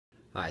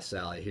Hi,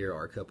 Sally. Here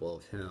are a couple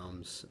of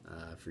hymns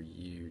for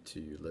you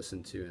to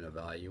listen to and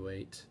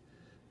evaluate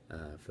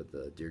for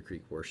the Deer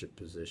Creek worship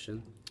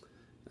position.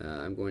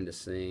 I'm going to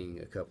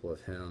sing a couple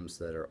of hymns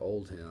that are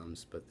old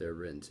hymns, but they're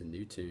written to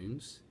new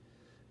tunes.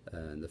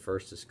 And the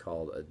first is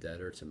called A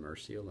Debtor to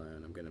Mercy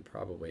Alone. I'm going to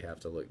probably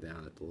have to look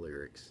down at the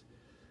lyrics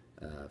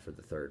for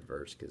the third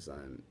verse because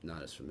I'm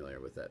not as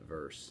familiar with that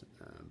verse.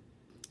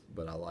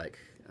 But I like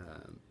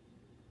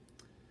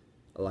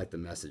the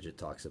message it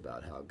talks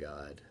about how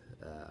God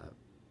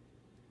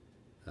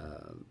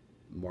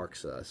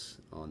marks us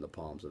on the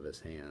palms of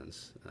his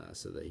hands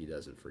so that he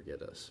doesn't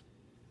forget us.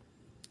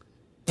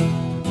 A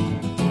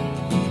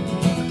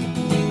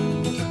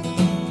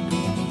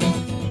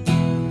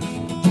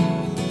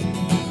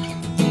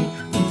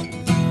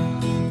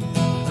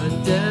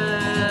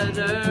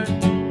debtor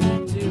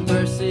to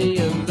mercy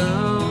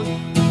alone,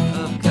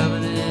 of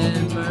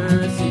covenant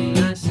mercy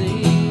I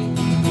sing,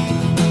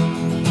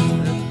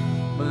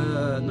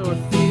 nor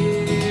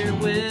fear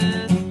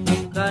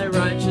with thy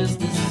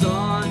righteousness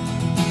on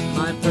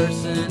my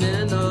person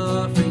and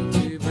offering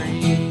to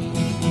bring.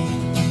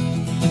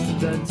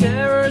 The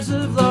terrors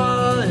of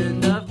law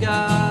and of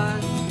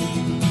God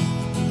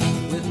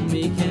with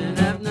me can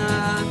have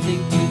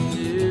nothing to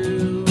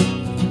do.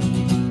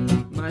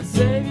 My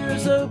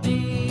Savior's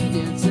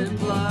obedience and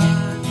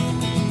blood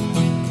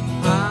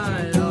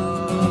hide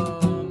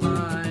all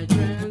my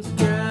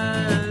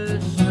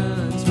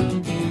transgressions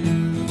from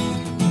view.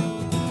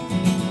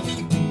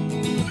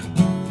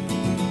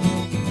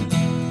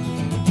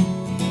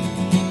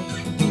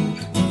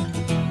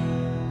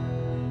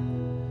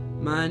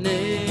 My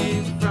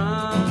name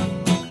from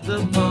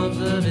the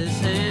palms of his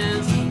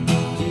hands,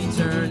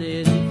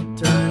 eternity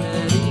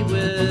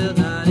will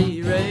not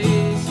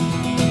erase.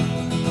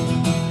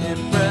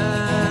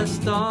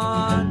 Impressed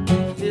on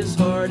his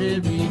heart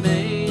it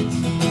remains,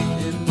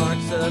 in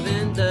marks of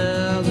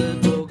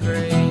indelible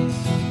grace.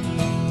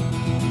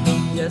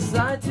 Yes,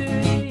 I to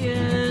the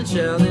end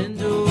shall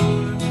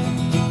endure,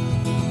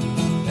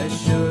 as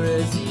sure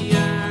as the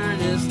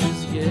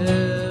earnestness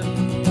give.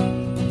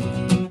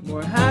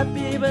 More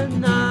happy but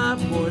not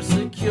more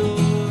secure.